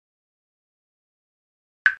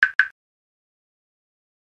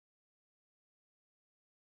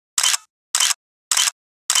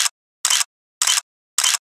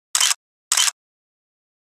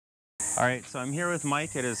All right, so I'm here with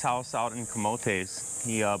Mike at his house out in Camotes.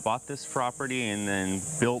 He bought this property and then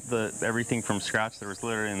built everything from scratch. There was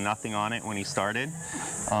literally nothing on it when he started.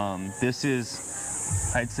 This is,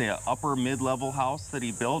 I'd say, an upper mid-level house that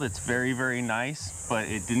he built. It's very, very nice, but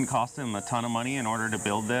it didn't cost him a ton of money in order to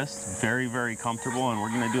build this. Very, very comfortable, and we're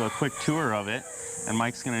gonna do a quick tour of it. And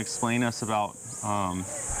Mike's gonna explain us about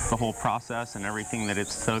the whole process and everything that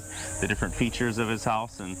it's took, the different features of his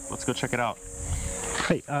house, and let's go check it out.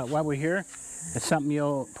 Hey, while we're here, it's something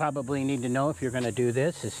you'll probably need to know if you're going to do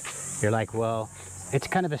this. Is you're like, well, it's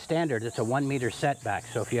kind of a standard. It's a 1 meter setback.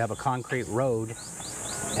 So if you have a concrete road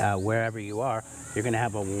wherever you are, you're going to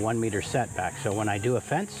have a 1 meter setback. So when I do a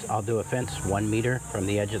fence, I'll do a fence 1 meter from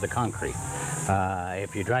the edge of the concrete.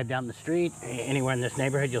 If you drive down the street, anywhere in this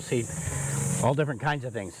neighborhood, you'll see all different kinds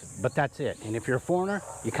of things, but that's it. And if you're a foreigner,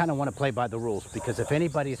 you kind of want to play by the rules, because if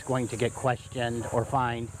anybody's going to get questioned or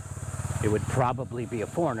fined, it would probably be a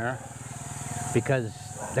foreigner, because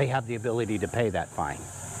they have the ability to pay that fine.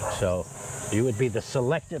 So you would be the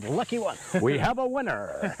selected lucky one. We have a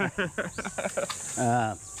winner.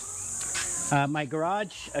 My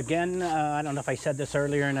garage, again, I don't know if I said this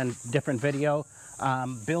earlier in a different video,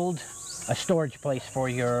 build a storage place for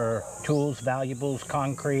your tools, valuables,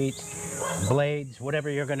 concrete, blades,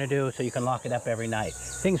 whatever you're going to do, so you can lock it up every night.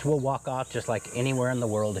 Things will walk off just like anywhere in the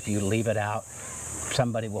world. If you leave it out,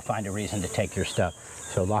 somebody will find a reason to take your stuff.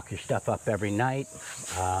 So lock your stuff up every night.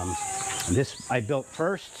 This I built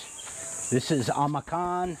first. This is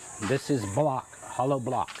Amakan. This is block, hollow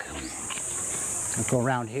block. Let's go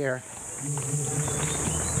around here.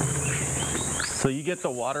 So you get the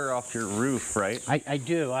water off your roof, right? I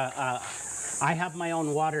do. I have my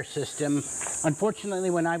own water system.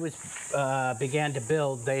 Unfortunately, when I began to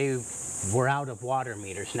build, they were out of water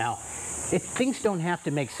meters. Now, things don't have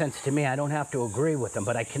to make sense to me. I don't have to agree with them,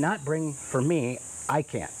 but I cannot bring, for me, I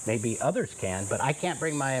can't. Maybe others can, but I can't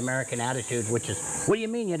bring my American attitude, which is, what do you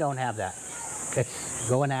mean you don't have that? It's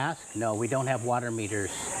go and ask. No, we don't have water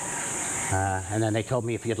meters. And then they told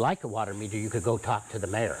me if you'd like a water meter, you could go talk to the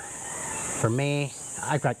mayor. For me,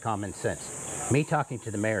 I've got common sense. Me talking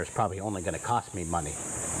to the mayor is probably only going to cost me money.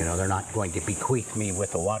 You know, they're not going to bequeath me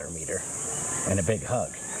with a water meter and a big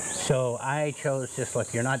hug. So I chose just,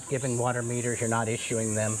 look, you're not giving water meters, you're not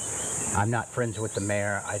issuing them. I'm not friends with the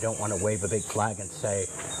mayor. I don't want to wave a big flag and say,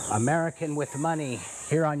 American with money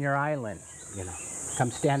here on your island, you know,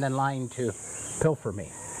 come stand in line to pilfer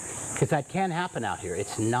me. Because that can happen out here.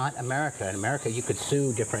 It's not America. In America, you could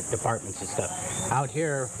sue different departments and stuff. Out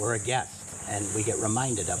here, we're a guest, and we get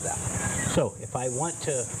reminded of that. So if I want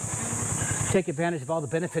to take advantage of all the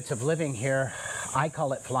benefits of living here, I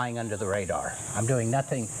call it flying under the radar. I'm doing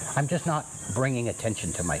nothing. I'm just not bringing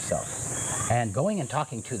attention to myself. And going and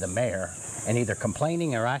talking to the mayor and either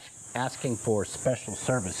complaining or asking for special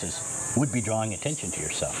services would be drawing attention to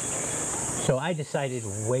yourself. So I decided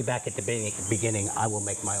way back at the beginning, I will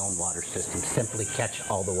make my own water system. Simply catch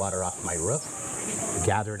all the water off my roof,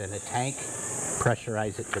 gather it in a tank,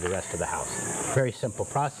 pressurize it to the rest of the house. Very simple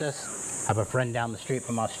process. I have a friend down the street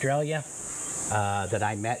from Australia that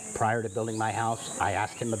I met prior to building my house. I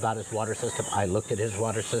asked him about his water system. I looked at his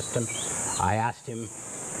water system. I asked him,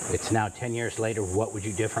 it's now 10 years later, what would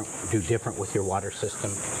you do different with your water system?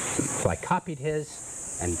 So I copied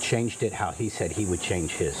his and changed it how he said he would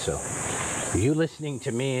change his. So you listening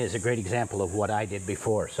to me is a great example of what I did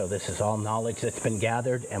before. So this is all knowledge that's been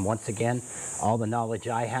gathered, and once again, all the knowledge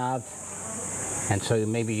I have. And so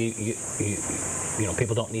maybe you know,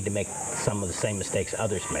 people don't need to make some of the same mistakes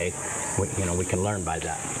others made. We can learn by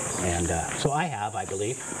that. And so I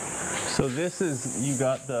believe. So this is, you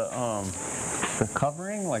got the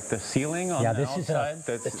covering, like the ceiling on the outside,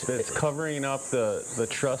 that's covering up the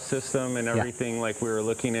truss system and everything. Yeah. Like we were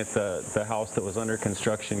looking at the house that was under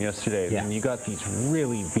construction yesterday, and you got these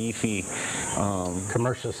really beefy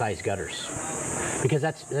commercial sized gutters. Because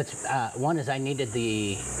that's one is I needed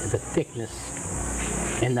the thickness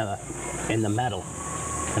in the metal,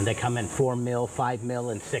 and they come in 4 mil, 5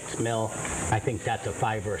 mil, and 6 mil. I think that's a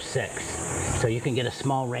 5 or 6. So you can get a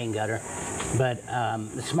small rain gutter, but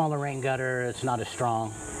the smaller rain gutter, it's not as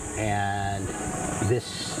strong. And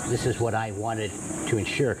this is what I wanted to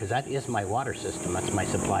ensure, because that is my water system. That's my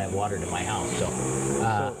supply of water to my house.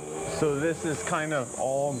 So this is kind of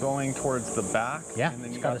all going towards the back. Yeah, and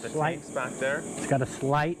then you got the tanks back there. It's got a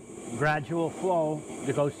slight gradual flow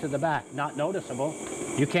that goes to the back, not noticeable.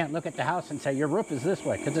 You can't look at the house and say your roof is this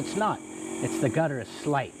way, because it's not. It's the gutter is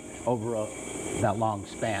slight over that long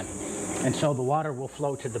span. And so the water will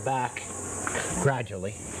flow to the back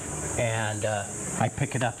gradually. And I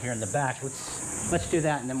pick it up here in the back. Let's do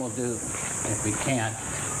that, and then we'll do, if we can,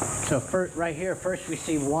 So right here, first we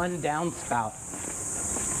see one downspout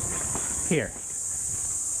here.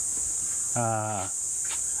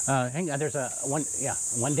 Hang on, there's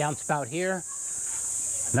one downspout here,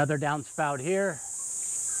 another downspout here,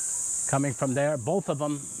 coming from there. Both of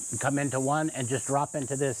them come into one and just drop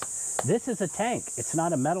into this. This is a tank. It's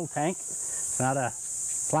not a metal tank. It's not a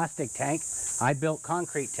plastic tank. I built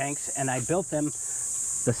concrete tanks, and I built them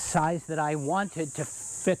the size that I wanted to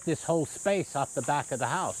fit this whole space off the back of the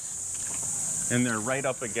house. And they're right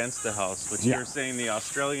up against the house, which you're saying the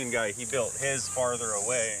Australian guy, he built his farther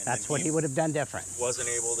away. And that's what he would have done different. Wasn't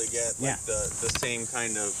able to get like the same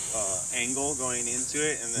kind of angle going into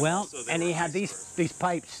it. And then well, and he had these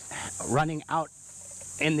pipes running out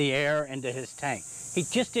in the air into his tank. He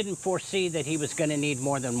just didn't foresee that he was going to need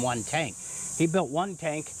more than one tank. He built one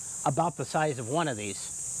tank about the size of one of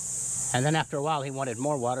these. And then after a while, he wanted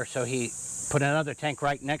more water, so he put another tank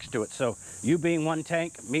right next to it. So you being one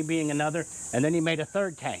tank, me being another, and then he made a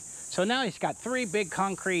third tank. So now he's got 3 big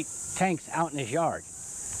concrete tanks out in his yard.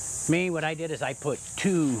 Me, what I did is I put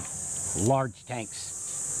 2 large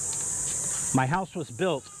tanks. My house was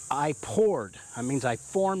built, I poured. That means I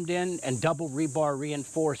formed in and double rebar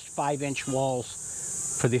reinforced 5-inch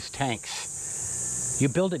walls for these tanks. You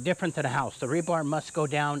build it different than a house. The rebar must go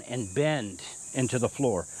down and bend into the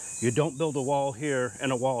floor. You don't build a wall here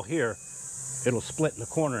and a wall here. It'll split in the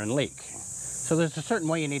corner and leak. So there's a certain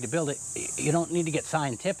way you need to build it. You don't need to get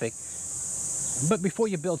scientific. But before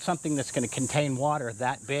you build something that's going to contain water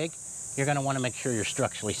that big, you're going to want to make sure you're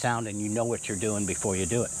structurally sound and you know what you're doing before you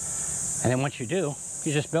do it. And then once you do,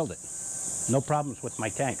 you just build it. No problems with my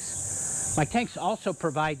tanks. My tanks also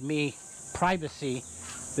provide me privacy.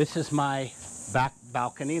 This is my back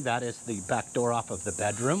balcony. That is the back door off of the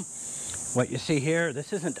bedroom. What you see here,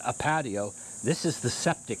 this isn't a patio. This is the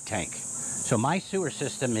septic tank. So my sewer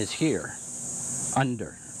system is here,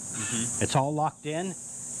 under. It's all locked in.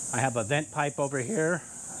 I have a vent pipe over here.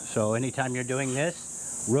 So anytime you're doing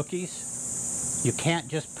this, rookies, you can't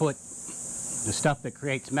just put the stuff that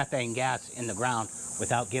creates methane gas in the ground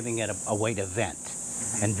without giving it a way to vent.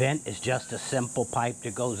 And vent is just a simple pipe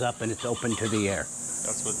that goes up and it's open to the air.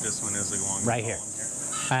 That's what this one is along right here.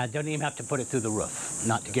 Don't even have to put it through the roof,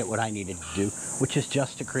 not to get what I needed to do, which is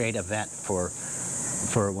just to create a vent for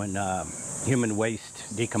when human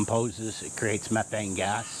waste decomposes, it creates methane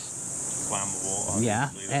gas. Flammable, obviously. Yeah,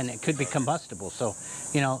 and it could be combustible. So,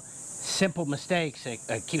 you know, simple mistakes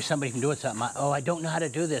keep somebody from doing something. Oh, I don't know how to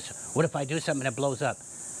do this. What if I do something and it blows up?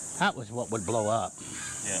 That was what would blow up.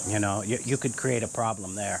 Yeah. You know, you could create a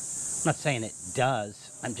problem there. I'm not saying it does.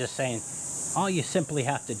 I'm just saying all you simply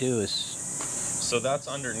have to do is... So that's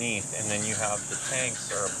underneath, and then you have the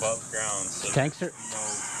tanks are above ground. So tanks are... no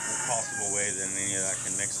possible way that any of that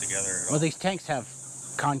can mix together at all. Well, these tanks have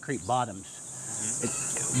concrete bottoms.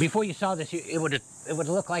 Before you saw this, it would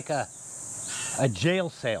look like a jail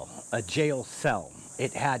cell.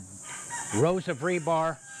 It had rows of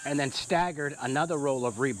rebar and then staggered another roll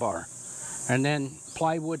of rebar, and then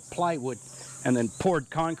plywood, and then poured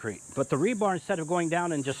concrete. But the rebar, instead of going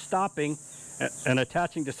down and just stopping and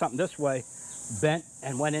attaching to something this way, bent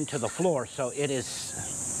and went into the floor. So it is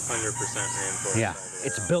 100% reinforced. Yeah,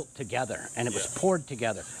 it's built together and it was poured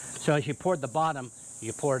together. So as you poured the bottom,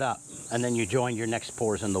 you pour it up, and then you join your next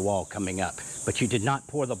pours in the wall coming up. But you did not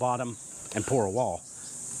pour the bottom and pour a wall.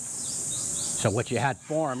 So what you had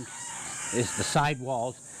formed is the side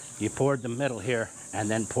walls. You poured the middle here and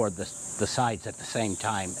then poured the sides at the same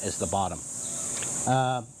time as the bottom.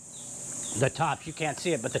 The top, you can't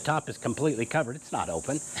see it, but the top is completely covered. It's not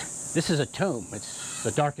open. This is a tomb. It's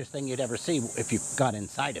the darkest thing you'd ever see if you got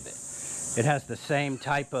inside of it. It has the same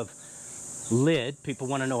type of lid. People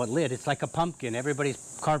want to know what lid. It's like a pumpkin. Everybody's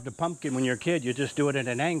carved a pumpkin when you're a kid. You just do it at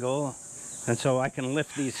an angle. And so I can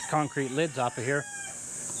lift these concrete lids off of here.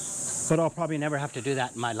 But I'll probably never have to do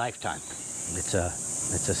that in my lifetime. It's a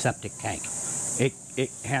septic tank. It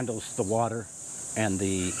handles the water and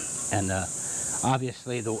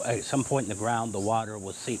obviously at some point in the ground the water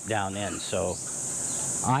will seep down in. So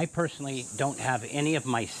I personally don't have any of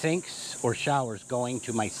my sinks or showers going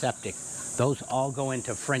to my septic. Those all go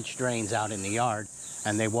into French drains out in the yard,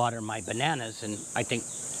 and they water my bananas. And I think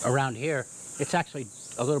around here, it's actually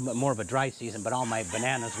a little bit more of a dry season, but all my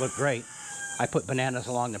bananas look great. I put bananas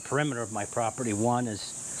along the perimeter of my property. One is,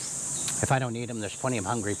 if I don't need them, there's plenty of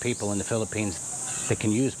hungry people in the Philippines that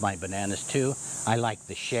can use my bananas. 2, I like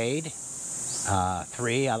the shade.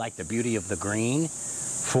 3, I like the beauty of the green.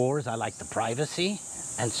 4, I like the privacy.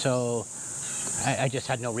 And so I just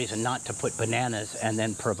had no reason not to put bananas and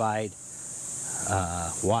then provide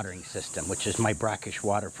watering system, which is my brackish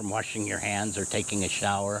water from washing your hands or taking a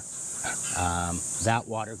shower. That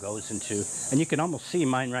water goes into, and you can almost see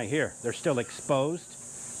mine right here. They're still exposed.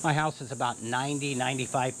 My house is about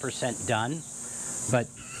 90–95% done, but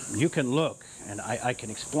you can look, and I can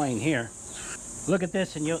explain here. Look at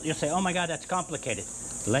this, and you'll say, oh my God, that's complicated.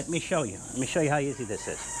 Let me show you. Let me show you how easy this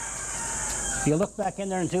is. If you look back in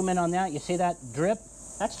there and zoom in on that, you see that drip?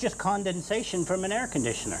 That's just condensation from an air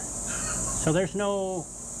conditioner. So there's no,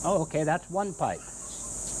 oh, okay, that's one pipe.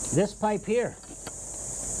 This pipe here.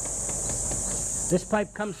 This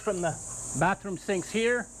pipe comes from the bathroom sinks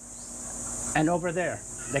here and over there.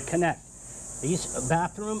 They connect. These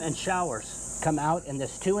bathroom and showers come out in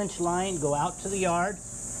this 2-inch line, go out to the yard.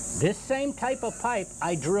 This same type of pipe,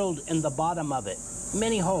 I drilled in the bottom of it.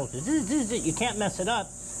 Many holes. You can't mess it up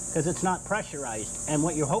because it's not pressurized. And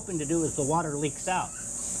what you're hoping to do is the water leaks out.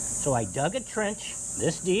 So I dug a trench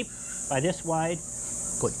this deep by this wide,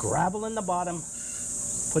 put gravel in the bottom,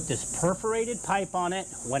 put this perforated pipe on it,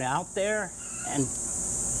 went out there and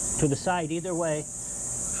to the side either way.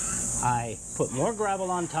 I put more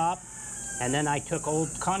gravel on top, and then I took old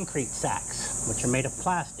concrete sacks, which are made of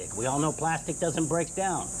plastic. We all know plastic doesn't break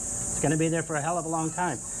down. It's going to be there for a hell of a long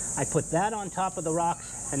time. I put that on top of the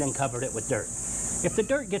rocks and then covered it with dirt. If the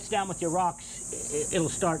dirt gets down with your rocks, it'll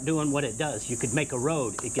start doing what it does. You could make a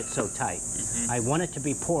road, it gets so tight. I want it to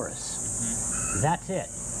be porous. That's it.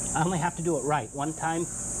 I only have to do it right. One time,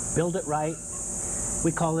 build it right.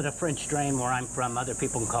 We call it a French drain where I'm from. Other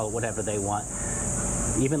people can call it whatever they want.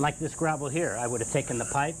 Even like this gravel here, I would have taken the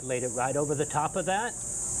pipe, laid it right over the top of that,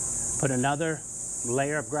 put another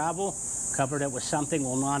layer of gravel, covered it with something,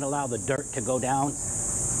 will not allow the dirt to go down,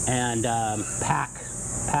 and pack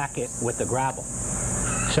it with the gravel.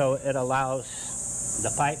 So it allows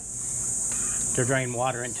the pipe to drain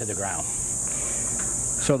water into the ground.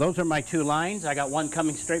 So those are my 2 lines. I got one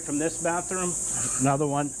coming straight from this bathroom, another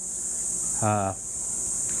one,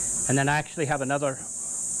 and then I actually have another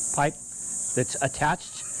pipe that's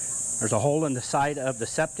attached. There's a hole in the side of the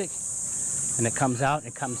septic, and it comes out and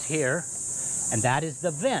it comes here, and that is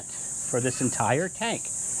the vent for this entire tank.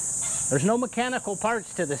 There's no mechanical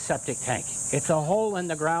parts to this septic tank. It's a hole in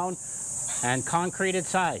the ground and concreted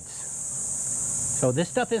sides. So this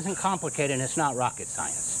stuff isn't complicated, and it's not rocket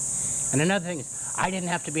science. And another thing is, I didn't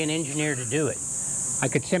have to be an engineer to do it. I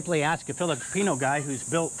could simply ask a Filipino guy who's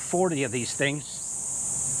built 40 of these things.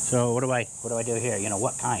 So what do I do here? You know,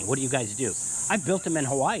 what kind? What do you guys do? I built them in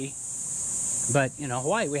Hawaii, but you know,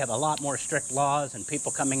 Hawaii, we have a lot more strict laws and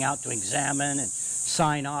people coming out to examine and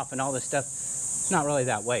sign off and all this stuff. It's not really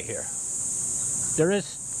that way here. There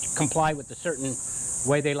is comply with the certain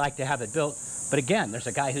way they like to have it built, but again, there's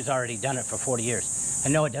a guy who's already done it for 40 years.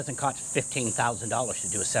 And no, it doesn't cost $15,000 to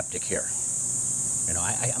do a septic here. You know,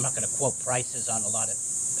 I'm not going to quote prices on a lot of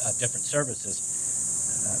different services,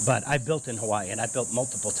 but I built in Hawaii, and I built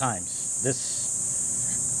multiple times.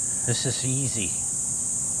 This is easy.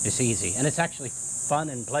 It's easy, and it's actually fun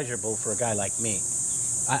and pleasurable for a guy like me.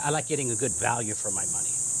 I like getting a good value for my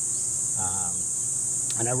money,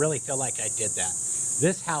 and I really feel like I did that.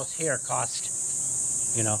 This house here cost,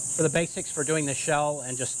 you know, for the basics for doing the shell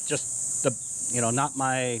and just the, you know, not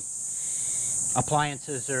my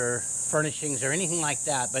appliances or furnishings or anything like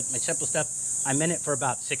that, but my simple stuff, I'm in it for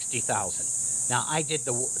about $60,000. Now, I did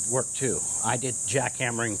the work too. I did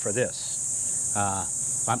jackhammering for this.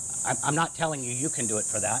 I'm not telling you can do it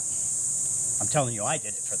for that. I'm telling you I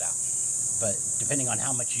did it for that. But depending on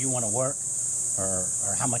how much you want to work or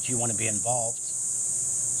how much you want to be involved.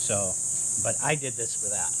 So, but I did this for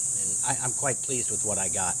that. And I'm quite pleased with what I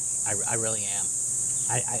got. I really am.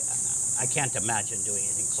 I can't imagine doing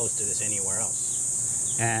anything close to this anywhere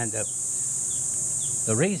else. And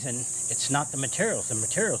the reason, it's not the materials. The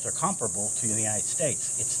materials are comparable to the United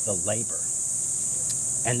States. It's the labor.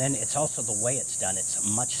 And then it's also the way it's done. It's a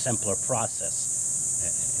much simpler process.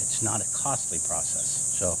 It's not a costly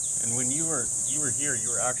process. So. And when you were here, you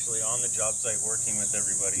were actually on the job site working with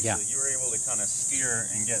everybody. Yeah. So you were able to kind of steer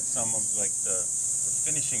and get some of like the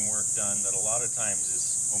finishing work done that a lot of times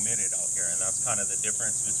is omitted out here. And that's kind of the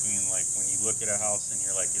difference between like when you look at a house and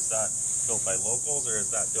you're like, is that built by locals or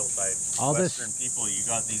is that built by all Western people? You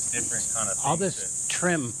got these different kind of things. All this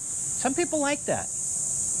trim. Some people like that.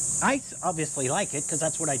 I obviously like it because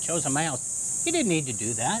that's what I chose in my house. You didn't need to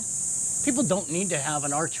do that. People don't need to have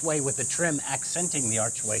an archway with a trim accenting the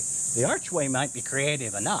archway. The archway might be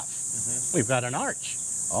creative enough. Mm-hmm. We've got an arch.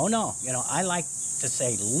 Oh no, you know, I like to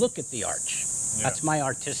say, look at the arch. Yeah. That's my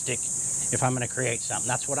artistic, if I'm going to create something,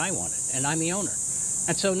 that's what I wanted, and I'm the owner.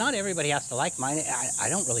 And so not everybody has to like mine. I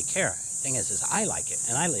don't really care. The thing is I like it,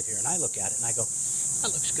 and I live here, and I look at it, and I go,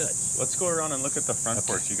 that looks good. Let's go around and look at the front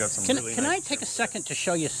porch. You got some really nice. Can I take a second to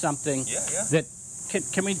show you something that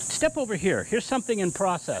can we step over here? Here's something in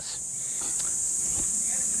process.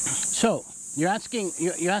 So you're asking,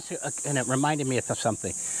 and it reminded me of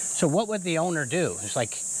something. So what would the owner do? It's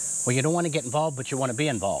like, well, you don't want to get involved, but you want to be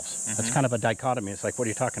involved. That's kind of a dichotomy. It's like, what are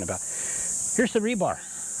you talking about? Here's the rebar.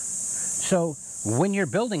 So when you're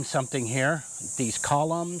building something here, these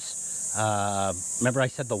columns, remember I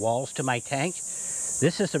said the walls to my tank?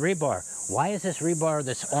 This is the rebar. Why is this rebar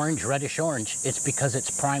this orange, reddish orange? It's because it's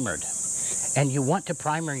primered. And you want to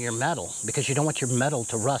primer your metal because you don't want your metal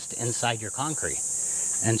to rust inside your concrete.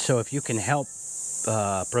 And so if you can help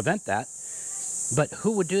prevent that, but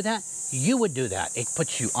who would do that? You would do that. It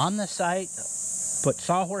puts you on the site, put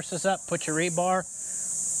sawhorses up, put your rebar.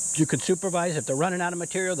 You can supervise. If they're running out of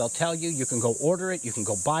material, they'll tell you. You can go order it. You can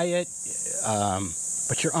go buy it.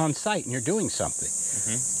 But you're on site and you're doing something.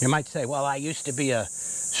 You might say, well, I used to be a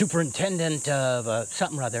superintendent of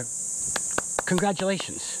something or other.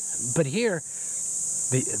 Congratulations. But here,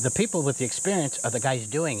 the people with the experience are the guys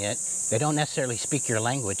doing it. They don't necessarily speak your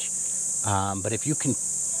language. But if you can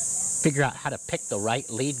figure out how to pick the right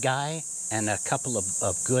lead guy and a couple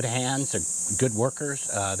of good hands or good workers,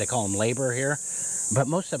 they call them labor here, but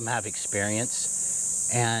most of them have experience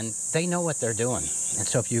and they know what they're doing. And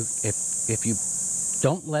so if you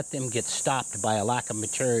don't let them get stopped by a lack of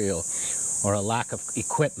material or a lack of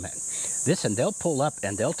equipment, listen, they'll pull up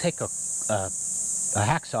and they'll take a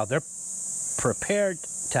hacksaw. They're prepared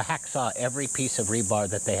to hacksaw every piece of rebar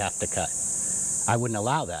that they have to cut. I wouldn't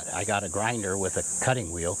allow that. I got a grinder with a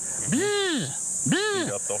cutting wheel. Speed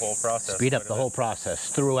up the whole process. Speed up the whole process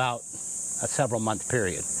throughout a several-month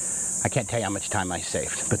period. I can't tell you how much time I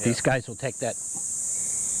saved, but these guys will take that.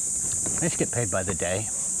 They just get paid by the day,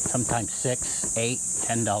 sometimes $6,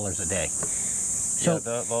 $8, $10 a day. So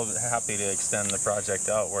they'll be happy to extend the project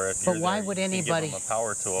out. Where if you're why there, would you anybody can give them a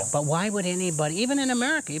power tool? But why would anybody, even in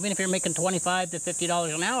America, even if you're making $25 to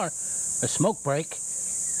 $50 an hour, a smoke break,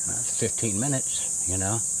 that's 15 minutes. You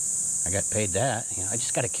know, I got paid that. You know, I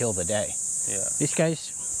just got to kill the day. Yeah. These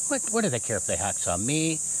guys, what do they care if they hacksaw?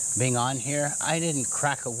 Me being on here, I didn't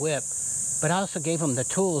crack a whip, but I also gave them the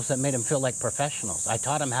tools that made them feel like professionals. I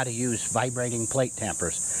taught them how to use vibrating plate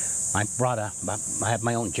tampers. I have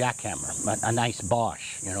my own jackhammer, a nice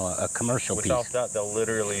Bosch, you know, a commercial piece. Without that, they'll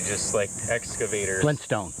literally just like excavators.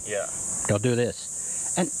 Flintstone. Yeah. They'll do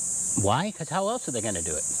this. And why? Because how else are they going to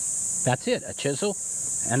do it? That's it, a chisel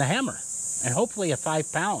and a hammer. And hopefully a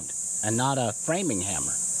 5-pound and not a framing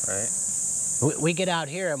hammer. Right. We get out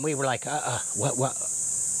here and we were like, what?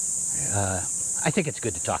 I think it's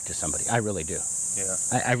good to talk to somebody. I really do. Yeah.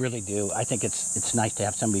 I really do. I think it's nice to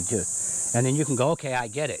have somebody do. And then you can go, okay, I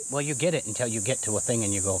get it. Well, you get it until you get to a thing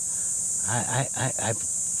and you go,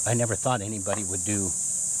 I never thought anybody would do,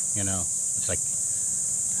 you know, it's like,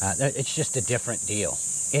 it's just a different deal.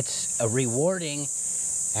 It's a rewarding,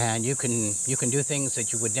 and you can do things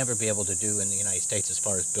that you would never be able to do in the United States as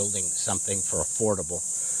far as building something for affordable.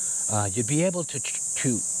 You'd be able to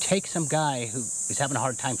take some guy who is having a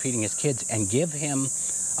hard time feeding his kids and give him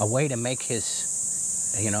a way to make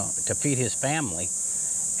his, you know, to feed his family.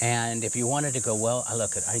 And if you wanted to go, well,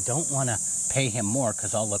 I don't want to pay him more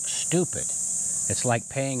because I'll look stupid. It's like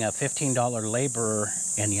paying a $15 laborer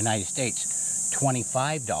in the United States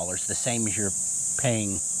 $25, the same as you're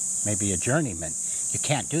paying maybe a journeyman. You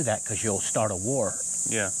can't do that because you'll start a war.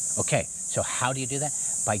 Yeah. Okay, so how do you do that?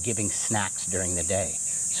 By giving snacks during the day.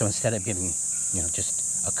 So instead of giving, you know,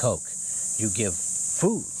 just a Coke, you give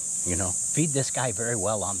food, you know. Feed this guy very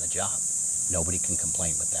well on the job. Nobody can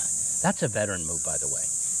complain with that. That's a veteran move, by the way.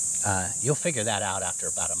 You'll figure that out after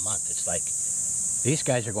about a month. It's like these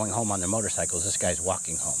guys are going home on their motorcycles. This guy's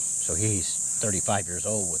walking home. So he's 35 years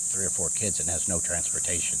old with 3 or 4 kids and has no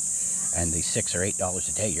transportation. And the $6 or $8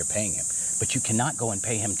 a day you're paying him. But you cannot go and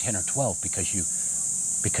pay him 10 or 12 because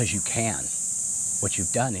you can. What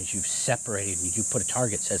you've done is you've separated and you put a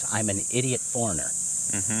target that says, I'm an idiot foreigner.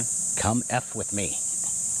 Come F with me.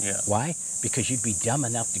 Yeah. Why? Because you'd be dumb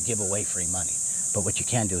enough to give away free money. But what you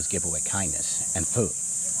can do is give away kindness and food.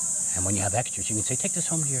 And when you have extras, you can say, take this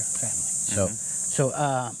home to your family. So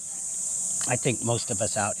I think most of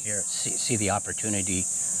us out here see the opportunity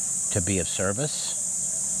to be of service.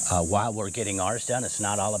 While we're getting ours done, it's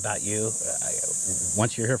not all about you.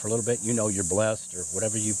 Once you're here for a little bit, you know you're blessed, or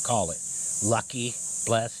whatever you call it. Lucky,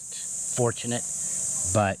 blessed, fortunate.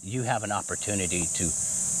 But you have an opportunity to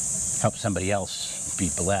help somebody else be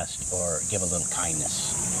blessed or give a little kindness.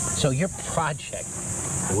 So your project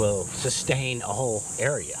will sustain a whole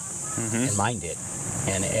area, and mine did.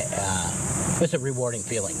 And it's a rewarding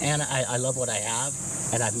feeling. And I love what I have,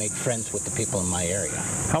 and I've made friends with the people in my area.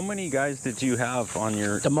 How many guys did you have on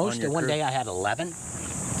your The most on your in one crew? day I had 11.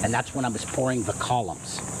 and that's when I was pouring the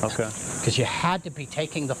columns. Okay. Because you had to be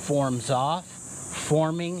taking the forms off,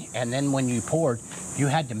 forming, and then when you poured, you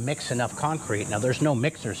had to mix enough concrete. Now, there's no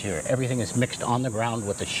mixers here. Everything is mixed on the ground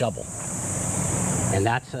with a shovel. And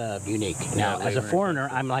that's unique. Now, as a foreigner,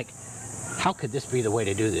 I'm like, how could this be the way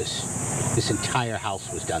to do this? This entire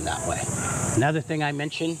house was done that way. Another thing I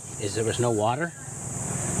mentioned is there was no water.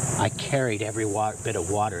 I carried every bit of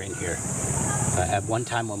water in here. At one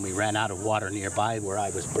time when we ran out of water nearby, where I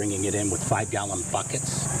was bringing it in with 5-gallon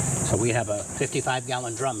buckets. So we have a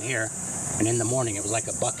 55-gallon drum here, and in the morning it was like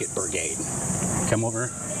a bucket brigade. Come over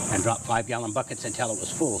and drop 5-gallon buckets until it was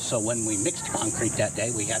full. So when we mixed concrete that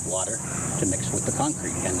day, we had water to mix with the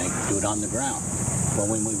concrete, and they do it on the ground. Well,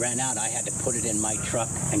 when we ran out, I had to put it in my truck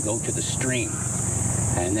and go to the stream.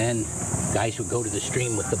 And then guys would go to the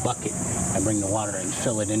stream with the bucket and bring the water and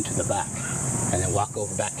fill it into the back. And then walk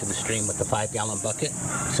over back to the stream with the 5-gallon bucket,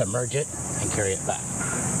 submerge it, and carry it back.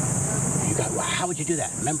 You got, well, how would you do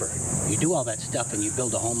that? Remember, you do all that stuff and you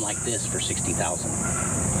build a home like this for $60,000.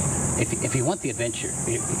 If you want the adventure,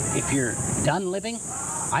 if you're done living,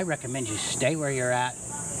 I recommend you stay where you're at,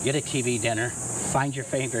 get a TV dinner, find your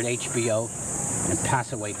favorite HBO, and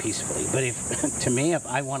pass away peacefully. But to me, if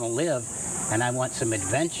I want to live and I want some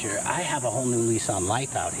adventure, I have a whole new lease on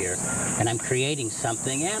life out here, and I'm creating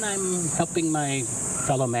something, and I'm helping my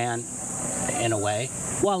fellow man in a way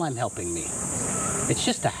while I'm helping me. It's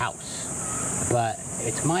just a house, but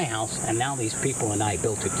it's my house, and now these people and I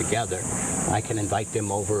built it together. I can invite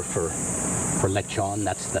them over for lechon,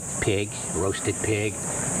 that's the pig, roasted pig.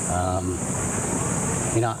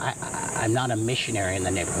 You know, I'm not a missionary in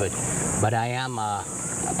the neighborhood, but I am a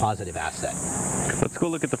positive asset. Let's go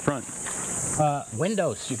look at the front.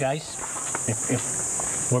 Windows, you guys.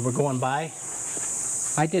 If where we're going by,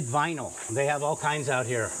 I did vinyl. They have all kinds out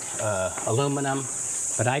here, aluminum,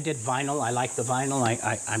 but I did vinyl. I like the vinyl.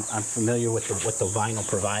 I'm familiar with what the vinyl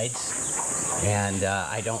provides, and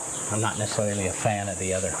I'm not necessarily a fan of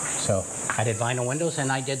the other. So I did vinyl windows,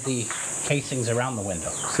 and I did the casings around the window.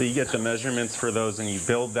 So you get the measurements for those, and you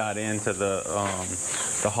build that into the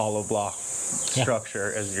hollow block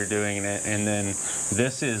structure as you're doing it, and then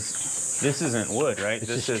this isn't wood, right?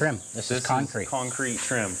 This is trim. This is concrete. Concrete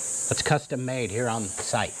trim. It's custom made here on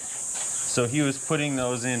site. So he was putting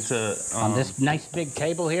those into on this nice big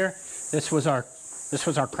table here. This was our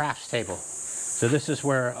crafts table. So this is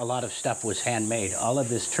where a lot of stuff was handmade. All of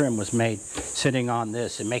this trim was made sitting on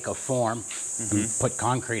this and make a form, and put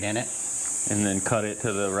concrete in it. And then cut it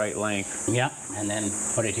to the right length. Yeah, and then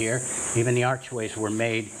put it here. Even the archways were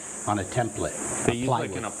made on a template. They use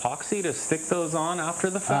like an epoxy to stick those on after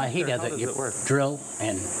the fact? He does it. You drill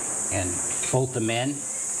and bolt them in,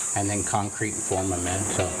 and then concrete and form them in.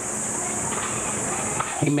 So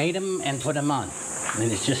he made them and put them on.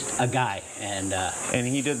 And it's just a guy. And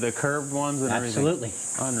he did the curved ones and absolutely.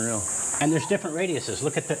 Everything? Unreal. And there's different radiuses.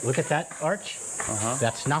 Look at that arch.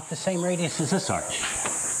 That's not the same radius as this arch.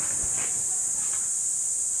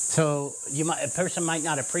 So a person might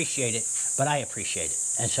not appreciate it, but I appreciate it.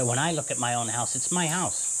 And so when I look at my own house, it's my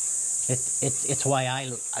house. It's why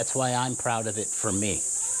I'm proud of it for me.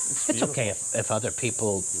 It's okay if other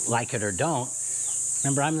people like it or don't.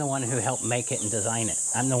 Remember, I'm the one who helped make it and design it.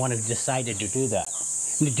 I'm the one who decided to do that.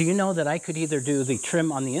 Do you know that I could either do the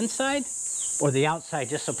trim on the inside or the outside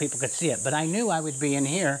just so people could see it? But I knew I would be in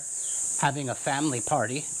here having a family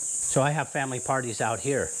party. So I have family parties out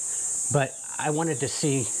here. But I wanted to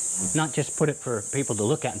see, not just put it for people to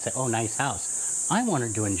look at and say, oh, nice house. I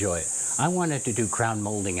wanted to enjoy it. I wanted to do crown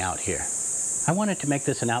molding out here. I wanted to make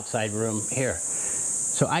this an outside room here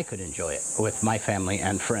so I could enjoy it with my family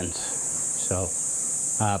and friends. So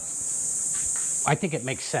I think it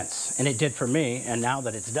makes sense, and it did for me, and now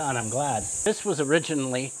that it's done, I'm glad. This was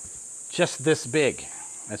originally just this big,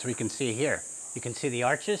 as we can see here. You can see the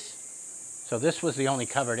arches. So this was the only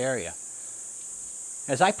covered area.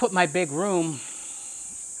 As I put my big room,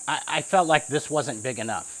 I felt like this wasn't big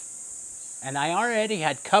enough. And I already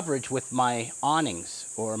had coverage with my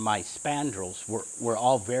awnings, or my spandrels were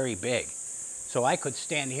all very big. So I could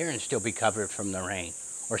stand here and still be covered from the rain,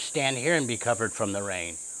 or stand here and be covered from the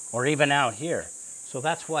rain, or even out here. So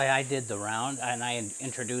that's why I did the round, and I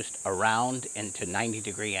introduced a round into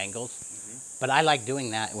 90-degree angles. But I like doing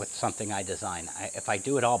that with something I design. If I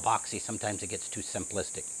do it all boxy, sometimes it gets too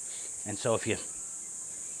simplistic. And so if you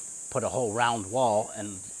put a whole round wall,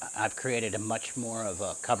 and I've created a much more of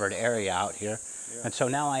a covered area out here. Yeah. And so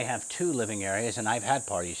now I have 2 living areas, and I've had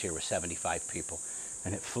parties here with 75 people,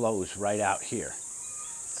 and it flows right out here.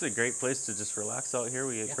 It's a great place to just relax out here.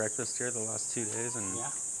 We ate breakfast here the last 2 days.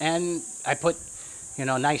 And I put,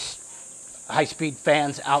 nice high-speed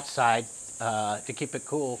fans outside to keep it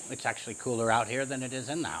cool. It's actually cooler out here than it is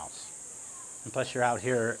in the house. And plus you're out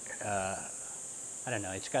here, I don't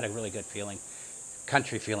know, it's got a really good feeling.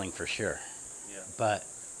 Country feeling for sure, Yeah. but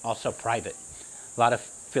also private. A lot of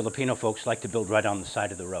Filipino folks like to build right on the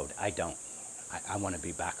side of the road. I don't. I want to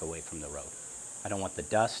be back away from the road. I don't want the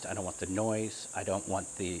dust. I don't want the noise. I don't want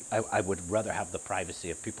the, I would rather have the privacy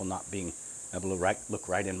of people not being able to look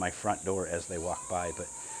right in my front door as they walk by. But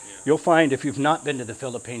you'll find, if you've not been to the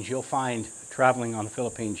Philippines, you'll find traveling on the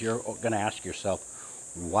Philippines, you're going to ask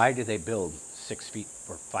yourself, why do they build 6 feet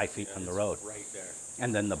or 5 feet from the road? Right there.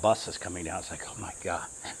 And then the bus is coming down. It's like, oh my God.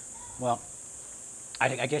 Well,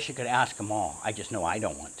 I guess you could ask them all. I just know I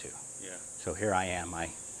don't want to. Yeah. So here I am.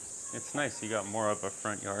 It's nice. You got more of a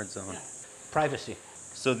front yard zone. Privacy.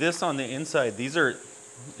 So this on the inside, these are,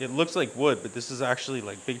 it looks like wood, but this is actually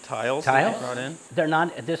like big tiles that Tiles? you brought in. They're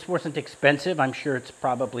not, this wasn't expensive. I'm sure it's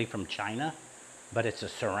probably from China, but it's a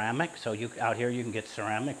ceramic. So you out here you can get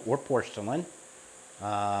ceramic or porcelain.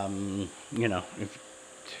 You know, if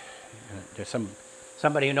there's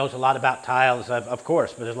somebody who knows a lot about tiles, of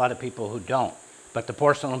course, but there's a lot of people who don't. But the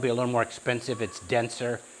porcelain will be a little more expensive. It's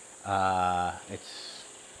denser. But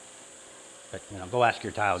you know, go ask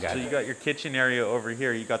your tile guy. So you got your kitchen area over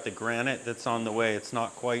here. You got the granite that's on the way. It's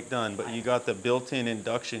not quite done, but you got the built-in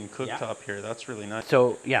induction cooktop here. That's really nice.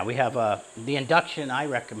 So yeah, we have the induction. I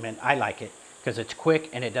recommend. I like it because it's quick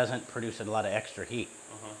and it doesn't produce a lot of extra heat.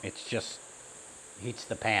 It's just heats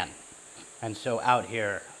the pan. And so out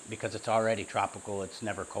here, because it's already tropical, it's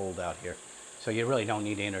never cold out here. So you really don't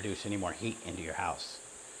need to introduce any more heat into your house.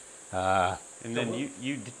 And then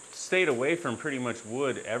you stayed away from pretty much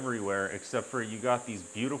wood everywhere, except for you got these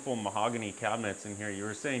beautiful mahogany cabinets in here. You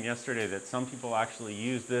were saying yesterday that some people actually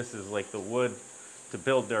use this as like the wood to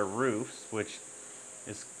build their roofs, which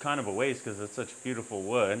is kind of a waste because it's such beautiful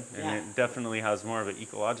wood, and it definitely has more of an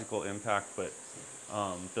ecological impact, but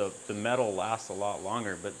the metal lasts a lot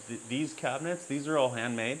longer. But these cabinets, these are all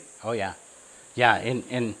handmade? Oh yeah. Yeah,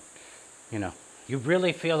 and you know, you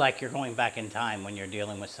really feel like you're going back in time when you're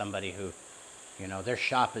dealing with somebody who, you know, their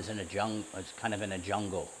shop is in a jungle, it's kind of in a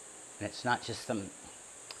jungle. And it's not just some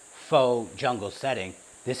faux jungle setting.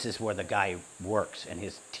 This is where the guy works and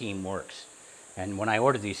his team works. And when I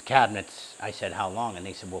ordered these cabinets, I said, how long? And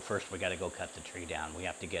they said, well, first we got to go cut the tree down. We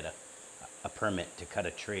have to get a permit to cut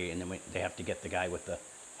a tree, and then they have to get the guy with a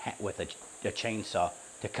chainsaw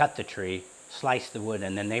to cut the tree, slice the wood,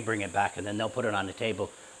 and then they bring it back, and then they'll put it on the table,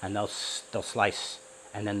 and they'll slice,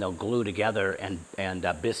 and then they'll glue together and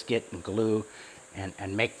biscuit and glue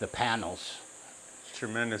and make the panels.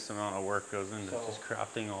 Tremendous amount of work goes into just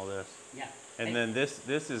crafting all this. Yeah. And then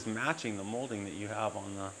this is matching the molding that you have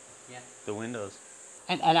on the windows.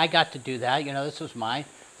 And I got to do that. You know, this was the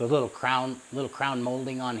little crown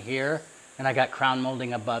molding on here, and I got crown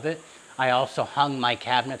molding above it. I also hung my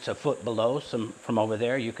cabinets a foot below. From over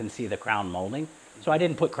there, you can see the crown molding. So I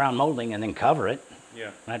didn't put crown molding and then cover it.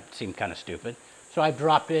 Yeah. That seemed kind of stupid. So I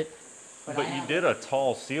dropped it. But you did a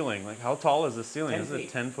tall ceiling. Like, how tall is the ceiling? 10 Is it a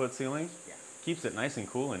feet. 10-foot ceiling? Yeah. Keeps it nice and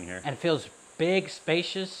cool in here. And it feels big,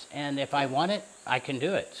 spacious, and if I want it, I can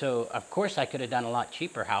do it. So of course I could have done a lot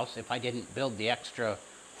cheaper house if I didn't build the extra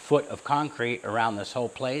foot of concrete around this whole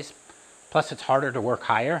place. Plus it's harder to work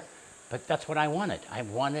higher, but that's what I wanted. I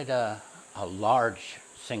wanted a large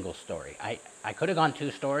single story. I could have gone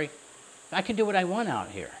 2-story. I can do what I want out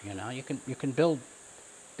here. You know, you can build,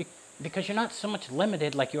 because you're not so much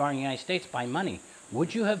limited like you are in the United States by money.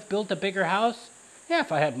 Would you have built a bigger house? Yeah,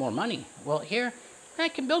 if I had more money. Well, here, I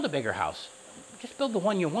can build a bigger house. Just build the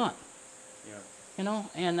one you want. Yeah. You know,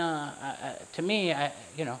 and to me,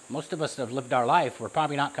 you know, most of us that have lived our life, we're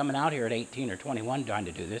probably not coming out here at 18 or 21 trying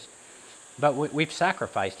to do this, but we've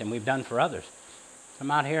sacrificed and we've done for others. I'm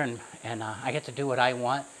out here and I get to do what I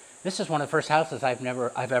want. This is one of the first houses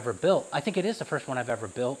I've ever built. I think it is the first one I've ever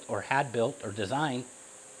built or had built or designed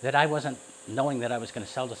that I wasn't knowing that I was going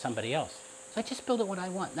to sell to somebody else. So I just build it what I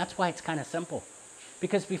want. That's why it's kind of simple.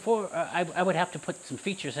 Because before, I would have to put some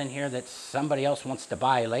features in here that somebody else wants to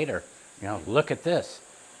buy later. You know, look at this.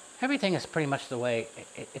 Everything is pretty much the way,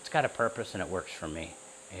 it's got a purpose and it works for me.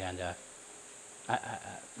 And,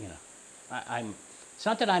 you know, it's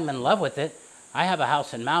not that I'm in love with it. I have a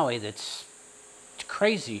house in Maui that's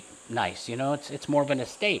crazy nice. You know, it's more of an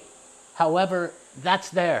estate. However, that's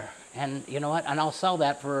there. And you know what? And I'll sell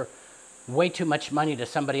that for way too much money to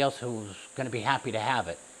somebody else who's going to be happy to have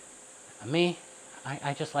it. Me,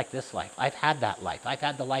 I just like this life. I've had that life. I've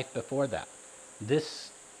had the life before that.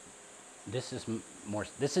 This is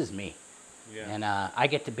me. Yeah. And I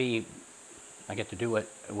get to do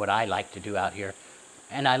what I like to do out here.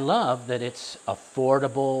 And I love that it's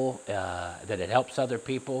affordable, that it helps other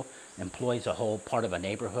people, employs a whole part of a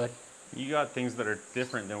neighborhood. You got things that are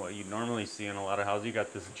different than what you normally see in a lot of houses. You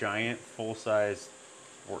got this giant full-size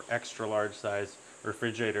or extra large size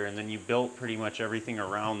refrigerator, and then you built pretty much everything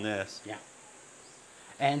around this. Yeah.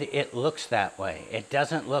 And it looks that way. It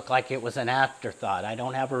doesn't look like it was an afterthought. I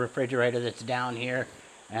don't have a refrigerator that's down here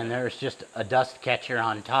and there's just a dust catcher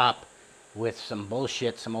on top with some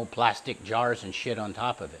bullshit, some old plastic jars and shit on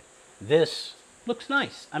top of it. This looks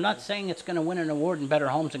nice. I'm not saying it's going to win an award in Better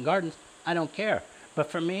Homes and Gardens. I don't care.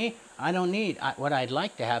 But for me, I don't need, what I'd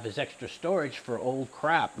like to have is extra storage for old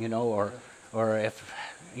crap, you know, or if,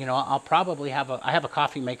 you know, I'll probably have I have a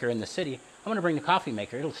coffee maker in the city. I'm going to bring the coffee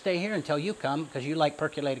maker. It'll stay here until you come because you like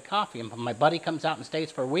percolated coffee. And when my buddy comes out and stays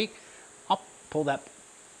for a week, I'll pull that,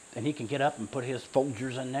 and he can get up and put his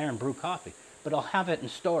Folgers in there and brew coffee. But I'll have it in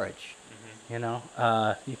storage, you know.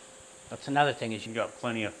 That's another thing is You got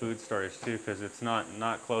plenty of food storage too, because it's not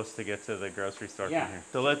close to get to the grocery store Yeah. from here.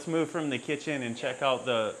 So let's move from the kitchen and check out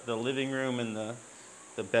the living room and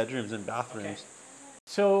the bedrooms and bathrooms. Okay.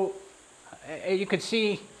 So you can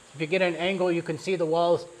see, if you get an angle, you can see the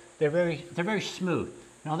walls. They're very smooth.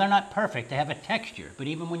 Now they're not perfect. They have a texture. But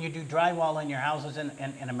even when you do drywall in your houses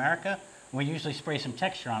in America, we usually spray some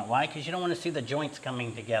texture on it. Why? Because you don't want to see the joints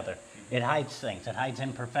coming together. It hides things. It hides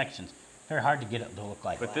imperfections. Very hard to get it to look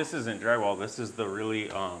like. But this isn't drywall. This is the really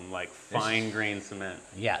like fine grained cement.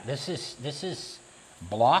 Yeah, this is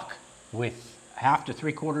block with 1/2 to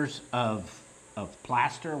 3/4 of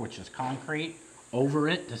plaster, which is concrete, over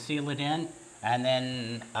it to seal it in. And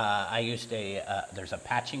then I used there's a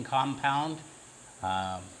patching compound,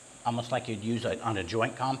 almost like you'd use on a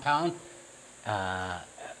joint compound,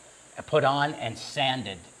 put on and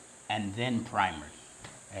sanded and then primered.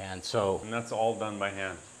 And so. And that's all done by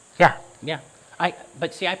hand. Yeah, yeah.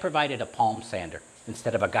 But see, I provided a palm sander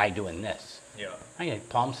instead of a guy doing this. Yeah. I had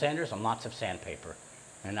palm sanders and lots of sandpaper.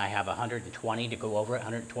 And I have 120 to go over it,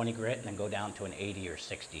 120 grit, and then go down to an 80 or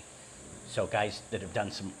 60. So guys that have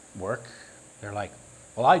done some work, they're like,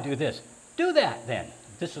 well, I do this. Do that then.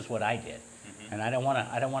 This is what I did. And I don't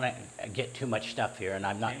want to get too much stuff here, and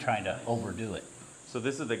I'm not trying to overdo it. So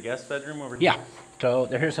this is the guest bedroom over here? Yeah. So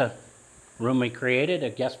here's a room we created, a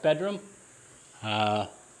guest bedroom.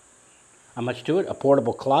 How much to it? A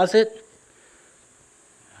portable closet.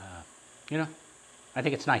 You know, I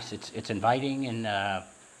think it's nice. It's inviting, and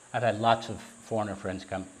I've had lots of foreigner friends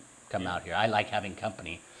come out here. I like having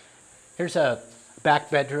company. Here's a back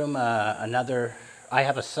bedroom. I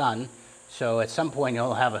have a son, so at some point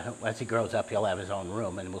he'll have as he grows up, he'll have his own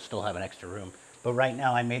room, and we'll still have an extra room. But right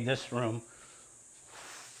now, I made this room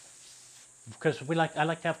because I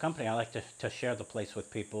like to have company. I like to share the place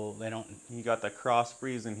with people. You got the cross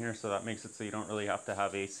breeze in here, so that makes it so you don't really have to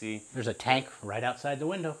have AC. There's a tank right outside the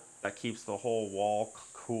window. That keeps the whole wall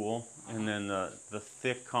cool, and then the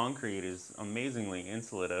thick concrete is amazingly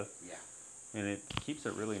insulative. Yeah. And it keeps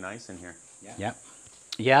it really nice in here. Yeah.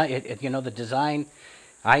 Yeah, you know, the design,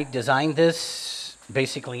 I designed this,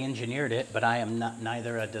 basically engineered it, but I am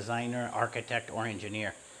neither a designer, architect, or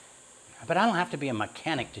engineer. But I don't have to be a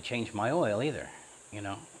mechanic to change my oil either, you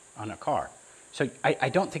know, on a car. So I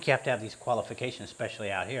don't think you have to have these qualifications,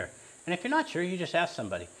 especially out here. And if you're not sure, you just ask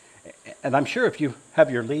somebody. And I'm sure if you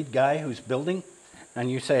have your lead guy who's building,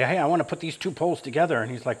 and you say, hey, I want to put these 2 poles together,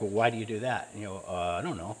 and he's like, well, why do you do that? And you go, I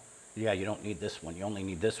don't know. Yeah, you don't need this one. You only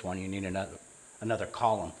need this one. You need another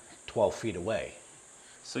column 12 feet away.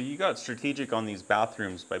 So you got strategic on these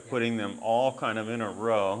bathrooms by putting them all kind of in a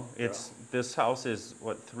row. This house is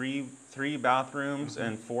what, three bathrooms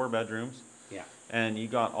and 4 bedrooms. Yeah. And you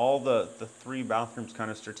got all the 3 bathrooms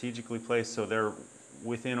kind of strategically placed so they're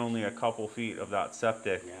within only a couple feet of that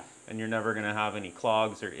septic. Yeah. And you're never going to have any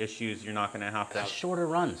clogs or issues. You're not going to have to have Shorter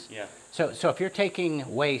runs. Yeah. So if you're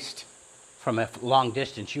taking waste from a long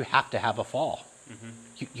distance, you have to have a fall.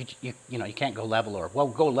 You know, you can't go level or, well,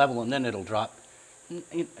 go level and then it'll drop.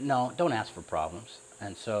 No, don't ask for problems.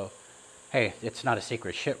 And so, hey, it's not a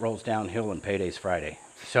secret. Shit rolls downhill and payday's Friday.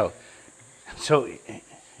 So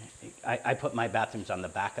I put my bathrooms on the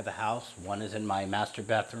back of the house. One is in my master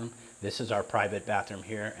bathroom. This is our private bathroom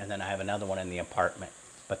here. And then I have another one in the apartment.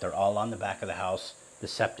 But they're all on the back of the house. The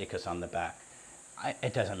septic is on the back.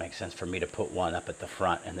 It doesn't make sense for me to put one up at the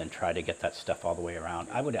front and then try to get that stuff all the way around.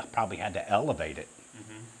 I would have probably had to elevate it.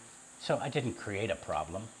 So I didn't create a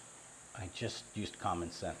problem. I just used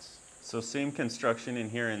common sense. So same construction in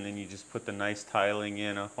here, and then you just put the nice tiling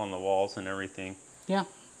in up on the walls and everything. Yeah,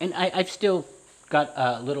 and I've still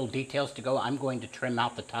got little details to go. I'm going to trim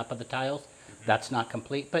out the top of the tiles. That's not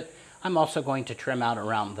complete, but I'm also going to trim out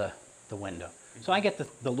around the window. So I get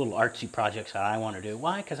the little artsy projects that I want to do.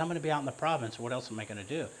 Why? Because I'm going to be out in the province. What else am I going to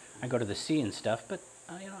do? I go to the sea and stuff, but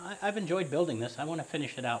I've enjoyed building this. I want to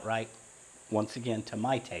finish it out right, once again, to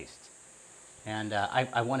my taste. And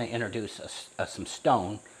I want to introduce some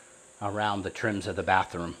stone around the trims of the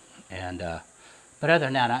bathroom. And but other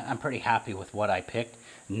than that, I'm pretty happy with what I picked.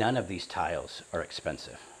 None of these tiles are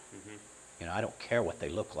expensive. I don't care what they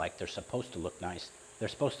look like. They're supposed to look nice. They're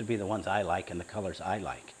supposed to be the ones I like and the colors I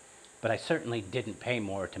like. But I certainly didn't pay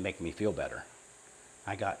more to make me feel better.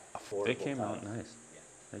 I got affordable. They came out nice.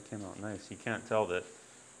 They came out nice. You can't tell that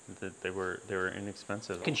they were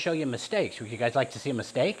inexpensive. I can show you mistakes. Would you guys like to see a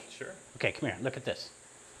mistake? Sure. Okay, come here. Look at this.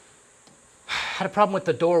 Had a problem with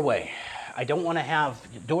the doorway. I don't want to have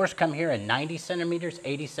doors come here in 90 centimeters,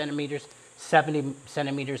 80 centimeters, 70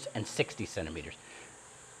 centimeters, and 60 centimeters.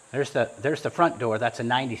 There's the front door. That's a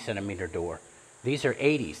 90 centimeter door. These are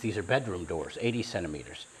 80s. These are bedroom doors, 80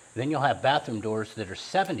 centimeters. Then you'll have bathroom doors that are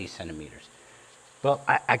 70 centimeters. Well,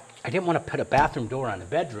 I didn't want to put a bathroom door on a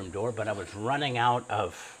bedroom door, but I was running out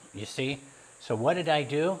of, you see? So what did I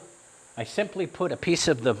do? I simply put a piece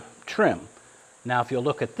of the trim. Now, if you'll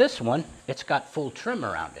look at this one, it's got full trim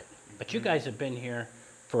around it. But you guys have been here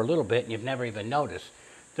for a little bit and you've never even noticed.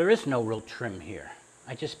 There is no real trim here.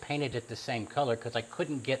 I just painted it the same color because I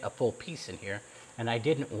couldn't get a full piece in here, and I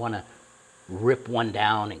didn't want to rip one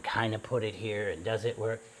down and kind of put it here, and does it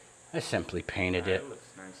work? I simply painted it. It looks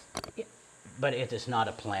nice. Yeah, but it is not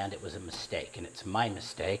a plan. It was a mistake, and it's my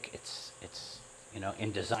mistake. It's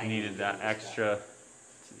in design. You needed that extra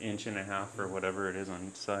inch and a half or whatever it is on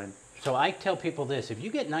each side. So I tell people this: if you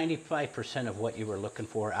get 95% of what you were looking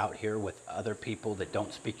for out here with other people that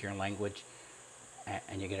don't speak your language,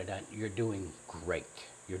 and you get it done, you're doing great.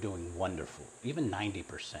 You're doing wonderful. Even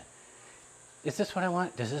 90%. Is this what I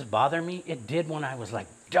want? Does this bother me? It did when I was like,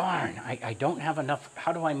 darn, I don't have enough.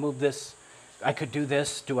 How do I move this? I could do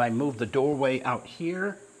this. Do I move the doorway out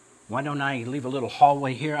here? Why don't I leave a little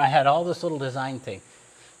hallway here? I had all this little design thing.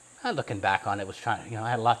 Looking back on it, was trying,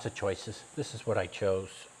 I had lots of choices. This is what I chose.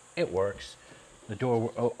 It works. The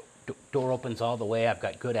door opens all the way. I've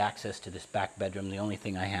got good access to this back bedroom. The only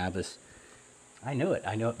thing I have is, I knew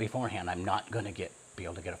it beforehand. I'm not going to be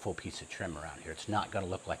able to get a full piece of trim around here. It's not going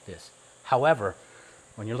to look like this. However,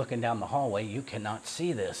 when you're looking down the hallway, you cannot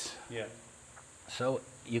see this. Yeah. So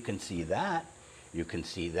you can see that,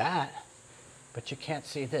 but you can't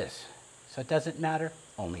see this. So it doesn't matter,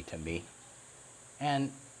 only to me.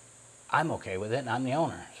 And I'm okay with it, and I'm the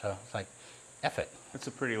owner. So it's like, F it. It's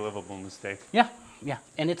a pretty livable mistake. Yeah.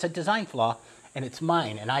 And it's a design flaw, and it's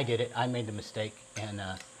mine, and I did it. I made the mistake, and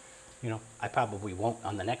I probably won't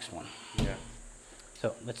on the next one. Yeah.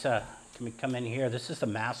 So let's can we come in here? This is the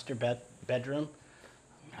master bedroom.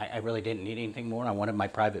 I really didn't need anything more. I wanted my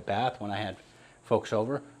private bath when I had folks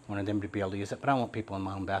over. I wanted them to be able to use it, but I don't want people in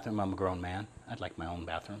my own bathroom. I'm a grown man. I'd like my own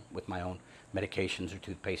bathroom with my own medications or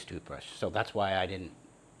toothpaste, toothbrush. So that's why I didn't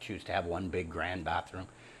choose to have one big grand bathroom,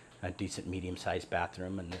 a decent medium-sized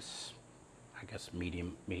bathroom, and this, I guess,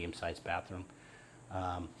 medium-sized bathroom.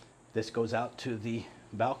 This goes out to the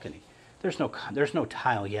balcony. There's no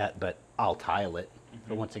tile yet, but I'll tile it.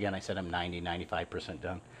 But once again, I said I'm 95%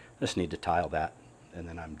 done. Just need to tile that, and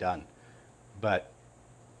then I'm done. But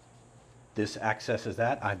this accesses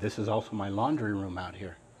that. This is also my laundry room out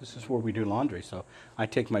here. This is where we do laundry. So I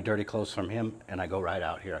take my dirty clothes from him, and I go right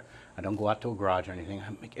out here. I don't go out to a garage or anything. I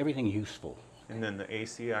make everything useful. And then the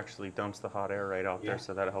AC actually dumps the hot air right out there,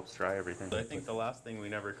 so that helps dry everything. I think the last thing we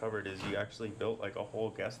never covered is you actually built like a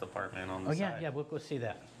whole guest apartment on the side. Yeah, we'll go see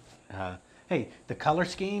that. Hey, the color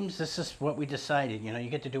schemes, this is what we decided. You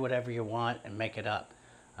get to do whatever you want and make it up.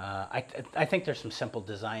 I think there's some simple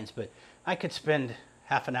designs, but I could spend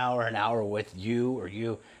half an hour with you or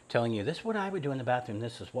you telling you, this is what I would do in the bathroom,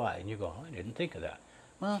 this is why. And you go, oh, I didn't think of that.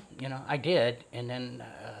 Well, I did, and then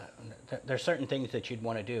there's certain things that you'd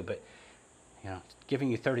want to do, but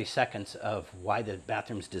giving you 30 seconds of why the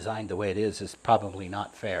bathroom's designed the way it is probably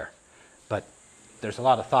not fair. But there's a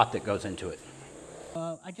lot of thought that goes into it.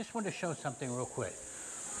 I just want to show something real quick.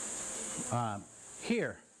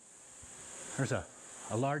 Here, there's a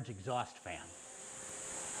large exhaust fan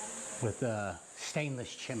with a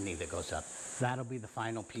stainless chimney that goes up. That'll be the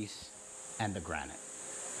final piece, and the granite.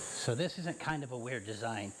 So this isn't kind of a weird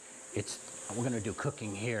design. We're going to do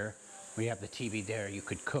cooking here. We have the TV there. You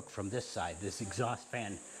could cook from this side. This exhaust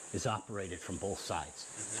fan is operated from both sides.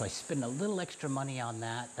 So I spend a little extra money on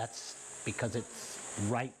that. That's because it's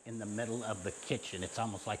right in the middle of the kitchen. It's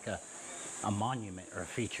almost like a monument or a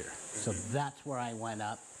feature. So that's where I went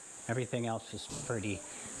up. Everything else is pretty,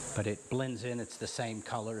 but it blends in. It's the same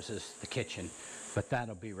colors as the kitchen, but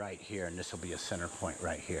that'll be right here, and this will be a center point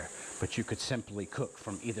right here. But you could simply cook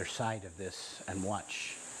from either side of this and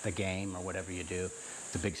watch the game or whatever you do.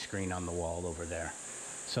 The big screen on the wall over there.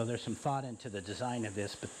 So there's some thought into the design of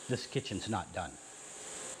this, but this kitchen's not done.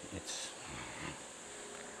 It's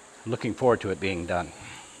looking forward to it being done.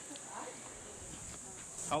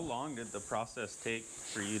 How long did the process take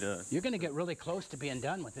for you to? You're going to get really close to being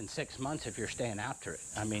done within 6 months if you're staying after it.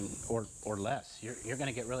 I mean, or less. You're going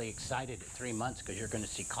to get really excited at 3 months because you're going to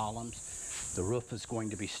see columns. The roof is going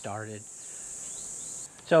to be started.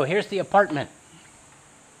 So here's the apartment.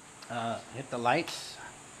 Hit the lights.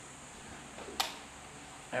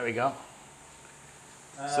 There we go.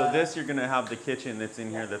 So this, you're gonna have the kitchen that's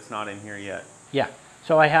in here that's not in here yet. Yeah.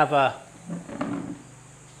 So I have a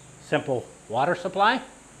simple water supply,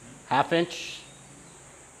 1/2 inch.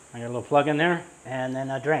 I got a little plug in there, and then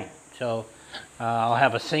a drain. So I'll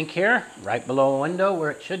have a sink here, right below a window where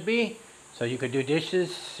it should be. So you could do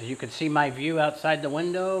dishes. You could see my view outside the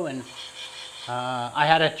window, and I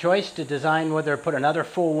had a choice to design whether to put another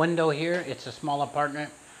full window here. It's a small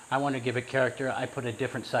apartment. I want to give it character. I put a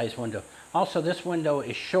different size window. Also, this window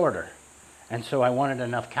is shorter, and so I wanted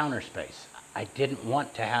enough counter space. I didn't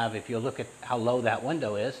want to have, if you look at how low that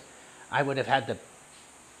window is, I would have had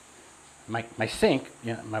my sink,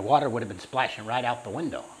 you know, my water would have been splashing right out the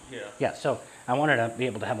window. Yeah. Yeah, so I wanted to be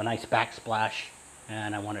able to have a nice backsplash,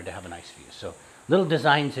 and I wanted to have a nice view. So little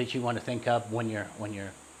designs that you want to think of when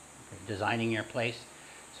you're designing your place.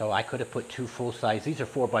 So I could have put 2 full size. These are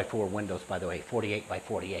 4x4 windows, by the way, 48 by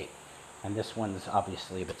 48. And this one's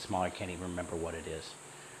obviously a bit smaller. I can't even remember what it is.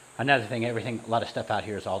 Another thing, a lot of stuff out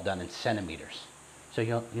here is all done in centimeters. So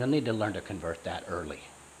you'll need to learn to convert that early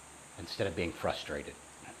instead of being frustrated.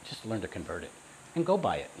 Just learn to convert it and go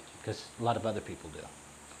by it, because a lot of other people do.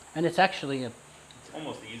 And it's actually It's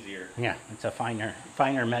almost easier. yeah, it's a finer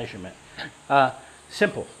measurement.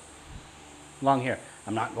 Simple, along here.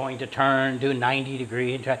 I'm not going to do 90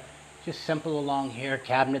 degree, just simple along here.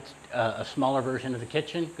 Cabinets, a smaller version of the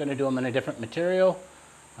kitchen. Going to do them in a different material,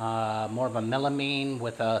 more of a melamine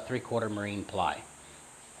with a 3/4 marine ply.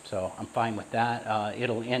 So I'm fine with that.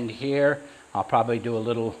 It'll end here. I'll probably do a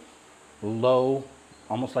little low,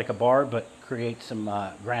 almost like a bar, but create some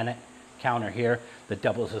granite counter here that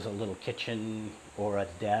doubles as a little kitchen or a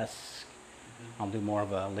desk. I'll do more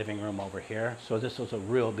of a living room over here. So this was a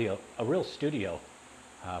real studio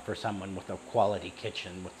for someone with a quality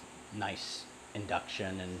kitchen with nice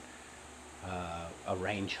induction and a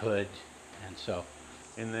range hood, and so.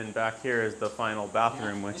 And then back here is the final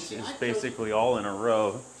bathroom, which is basically all in a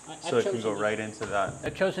row, so it can go right into that.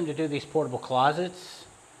 I've chosen to do these portable closets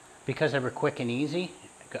because they were quick and easy.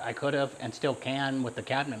 I could have, and still can, with the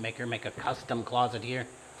cabinet maker, make a custom closet here.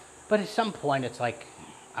 But at some point, it's like,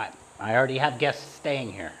 I already have guests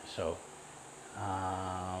staying here, so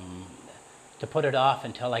to put it off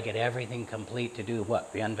until I get everything complete to do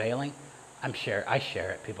what? The unveiling? I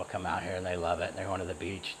share it. People come out here and they love it. They're going to the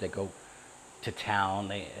beach. They go to town.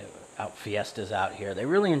 They out fiestas out here. They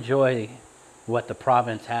really enjoy what the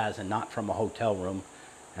province has, and not from a hotel room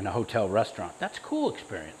and a hotel restaurant. That's a cool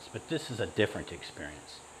experience, but this is a different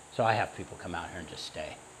experience. So I have people come out here and just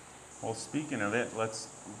stay. Well, speaking of it, let's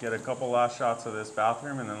get a couple last shots of this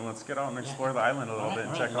bathroom, and then let's get out and explore the island a little bit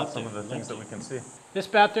and check out some of the things that we can see. This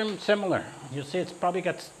bathroom, similar. You'll see it's probably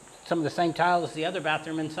got some of the same tile as the other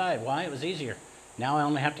bathroom inside. Why? It was easier. Now I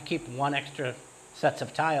only have to keep 1 extra sets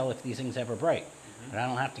of tile if these things ever break. But I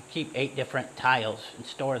don't have to keep 8 different tiles and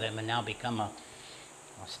store them and now become a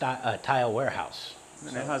tile warehouse.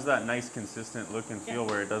 And it has that nice consistent look and feel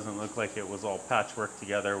where it doesn't look like it was all patchwork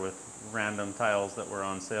together with random tiles that were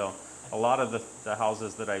on sale. A lot of the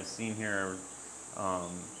houses that I've seen here,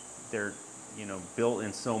 they're built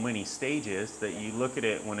in so many stages that you look at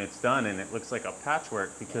it when it's done and it looks like a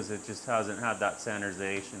patchwork because it just hasn't had that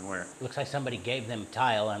standardization where. Looks like somebody gave them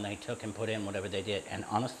tile and they took and put in whatever they did. And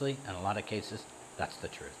honestly, in a lot of cases, that's the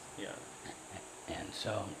truth. Yeah. And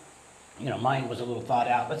so, mine was a little thought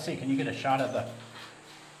out. Let's see, can you get a shot of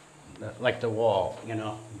the wall,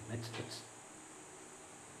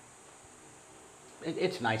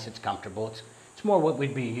 it's nice, it's comfortable. It's more what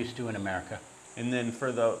we'd be used to in America. And then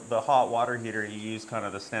for the hot water heater, you use kind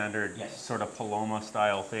of the standard sort of Paloma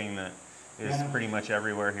style thing that is pretty much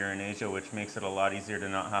everywhere here in Asia, which makes it a lot easier to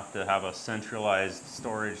not have to have a centralized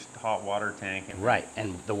storage hot water tank. Right,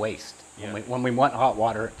 and the waste. Yeah. When we want hot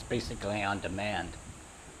water, it's basically on demand.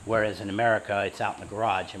 Whereas in America, it's out in the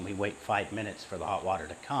garage and we wait 5 minutes for the hot water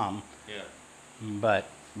to come. Yeah. But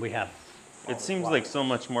we have. It seems like so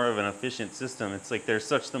much more of an efficient system. It's like there's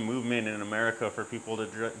such the movement in America for people to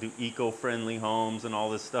do eco-friendly homes and all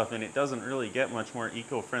this stuff, and it doesn't really get much more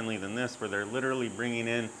eco-friendly than this, where they're literally bringing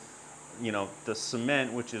in, the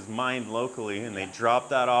cement, which is mined locally, and they drop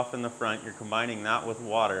that off in the front. You're combining that with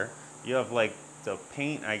water. You have like the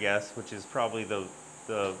paint, I guess, which is probably the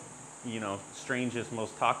the, you know, strangest,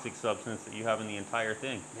 most toxic substance that you have in the entire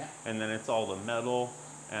thing. Yeah. And then it's all the metal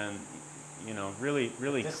and, you know, really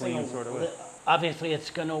clean sort of way. Obviously, it's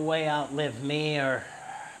going to outlive me or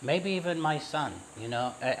maybe even my son. You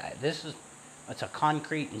know, it's a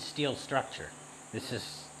concrete and steel structure. This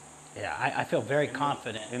is, yeah, I feel very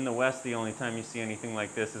confident. In the West, the only time you see anything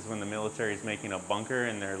like this is when the military is making a bunker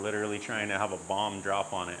and they're literally trying to have a bomb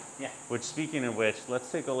drop on it. Yeah. Which, speaking of which,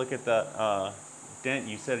 let's take a look at that dent.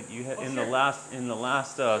 You said you had in the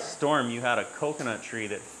last storm you had a coconut tree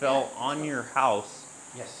that fell on your house.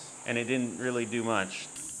 Yes. And it didn't really do much.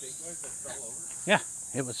 Yeah,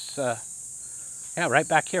 it was. Yeah, right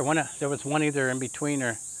back here. There was one either in between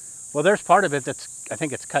or, well, there's part of it that's, I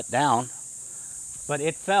think it's cut down, but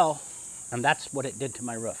it fell, and that's what it did to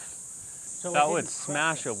my roof. So that would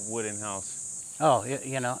smash a wooden house. Oh,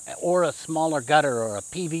 you know, or a smaller gutter or a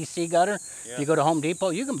PVC gutter. Yeah. If you go to Home Depot,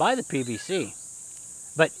 you can buy the PVC.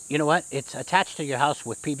 But you know what? It's attached to your house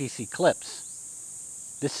with PVC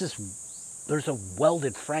clips. There's a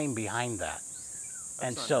welded frame behind that.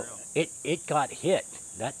 And so it got hit.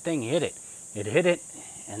 That thing hit it. It hit it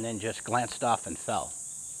and then just glanced off and fell.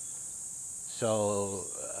 So,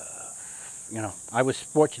 you know, I was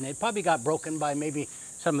fortunate. It probably got broken by maybe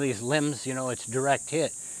some of these limbs, you know, it's direct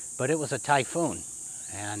hit. But it was a typhoon.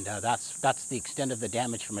 And that's the extent of the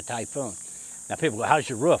damage from a typhoon. Now people go, how's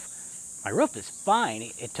your roof? My roof is fine.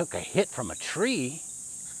 It took a hit from a tree,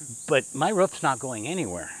 but my roof's not going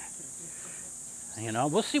anywhere. You know,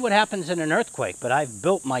 we'll see what happens in an earthquake, but I've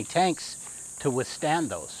built my tanks to withstand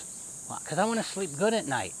those. Because I want to sleep good at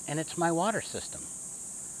night, and it's my water system.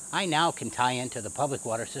 I now can tie into the public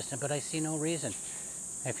water system, but I see no reason.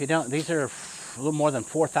 If you don't, these are a little more than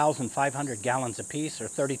 4,500 gallons apiece, or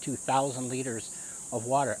 32,000 liters of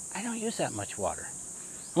water. I don't use that much water.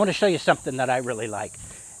 I want to show you something that I really like.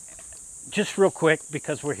 Just real quick,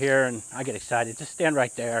 because we're here and I get excited, just stand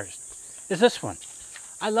right there, is this one.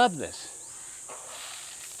 I love this.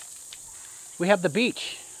 We have the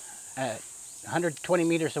beach 120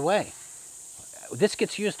 meters away. This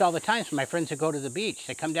gets used all the time for my friends who go to the beach.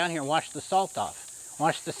 They come down here and wash the salt off,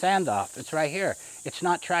 wash the sand off. It's right here. It's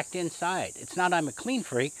not tracked inside. It's not I'm a clean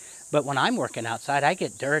freak, but when I'm working outside, I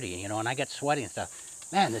get dirty, you know, and I get sweaty and stuff.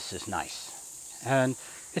 Man, this is nice. And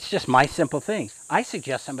it's just my simple thing. I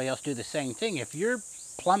suggest somebody else do the same thing. If you're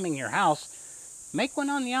plumbing your house, make one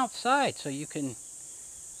on the outside so you can,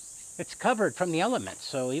 it's covered from the elements.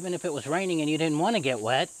 So even if it was raining and you didn't want to get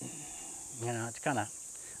wet, you know, it's kind of,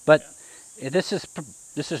 but this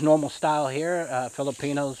is normal style here.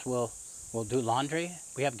 Filipinos will do laundry.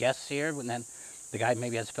 We have guests here, and then the guy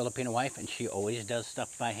maybe has a Filipino wife, and she always does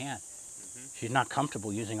stuff by hand. She's not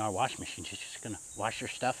comfortable using our wash machine. She's just gonna wash her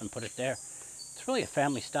stuff and put it there. It's really a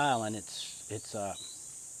family style, and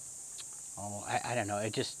I don't know.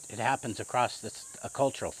 It happens across a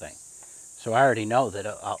cultural thing. So I already know that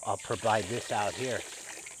I'll provide this out here,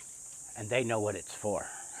 and they know what it's for,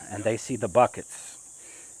 and they see the buckets.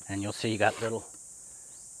 And you'll see you got little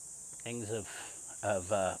things of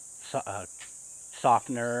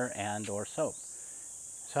softener and or soap.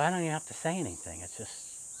 So I don't even have to say anything. It's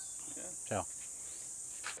just, so.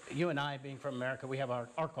 You and I, being from America, we have our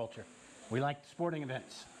culture. We like sporting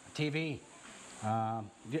events, TV.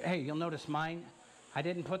 Hey, you'll notice mine, I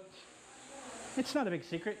didn't put, it's not a big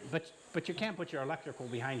secret, but you can't put your electrical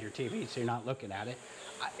behind your TV so you're not looking at it.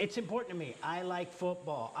 It's important to me. I like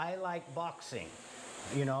football. I like boxing.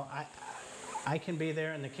 You know, I can be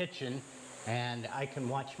there in the kitchen and I can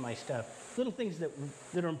watch my stuff. Little things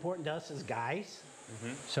that are important to us as guys.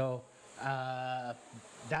 Mm-hmm. So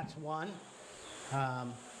that's one.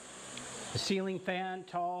 The ceiling fan,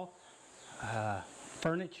 tall,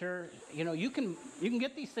 furniture. You know, you can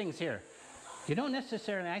get these things here. You don't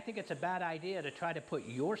necessarily, I think it's a bad idea to try to put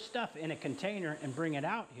your stuff in a container and bring it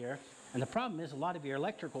out here. And the problem is a lot of your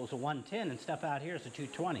electrical is a 110 and stuff out here is a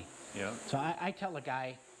 220. Yeah. So I tell a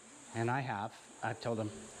guy, and I've told him,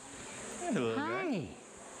 hello, hi,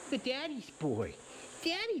 the daddy's boy,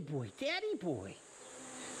 daddy boy, daddy boy.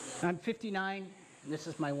 I'm 59, and this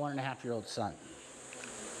is my 1.5-year-old son.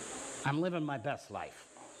 I'm living my best life.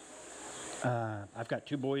 I've got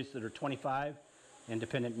 2 boys that are 25,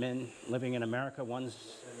 independent men living in America. One's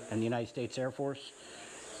in the United States Air Force.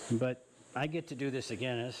 But I get to do this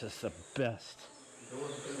again. This is the best.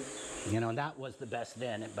 You know, that was the best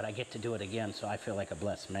then, but I get to do it again, so I feel like a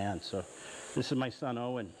blessed man. So this is my son,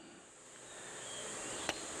 Owen.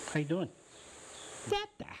 How you doing?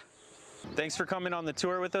 Dada. Thanks for coming on the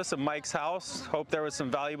tour with us at Mike's house. Hope there was some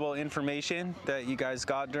valuable information that you guys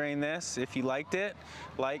got during this. If you liked it,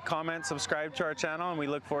 like, comment, subscribe to our channel, and we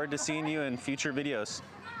look forward to seeing you in future videos.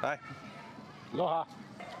 Bye. Aloha.